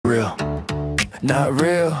Real, not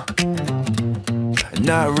real,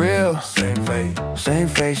 not real. Same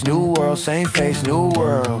face, new world, same face, new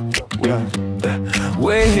world.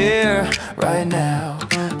 We're here right now,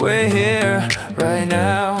 we're here right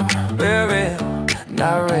now. We're real,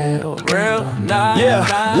 not real, real, not.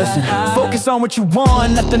 Yeah, listen, focus on what you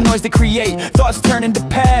want, not the noise they create. Thoughts turn into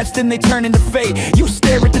paths, then they turn into fate. You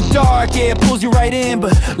stare at the dark, yeah, it pulls you right in,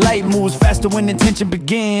 but light moves faster when intention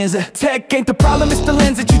begins. Tech ain't the problem, it's the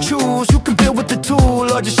lens that you choose. You can build with the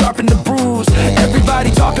tool, or just sharpen the bruise.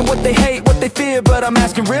 Everybody talking what they hate, what they fear, but I'm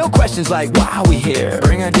asking real questions like, why are we here?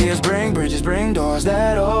 Bring ideas, bring bridges, bring doors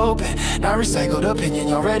that open. Not recycled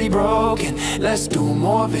opinion, already broken. Let's do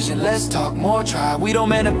more vision, let's talk more, try. We don't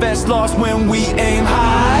manifest lost when we aim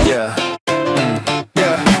high. Yeah,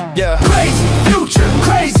 yeah.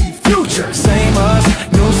 Crazy future. Same us,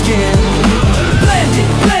 new skin.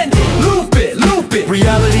 Blend it, loop it.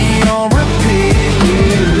 Reality on repeat.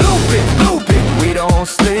 Loop it, we don't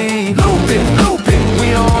sleep. Loop it,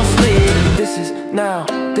 we don't sleep.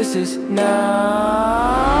 This is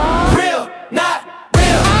now.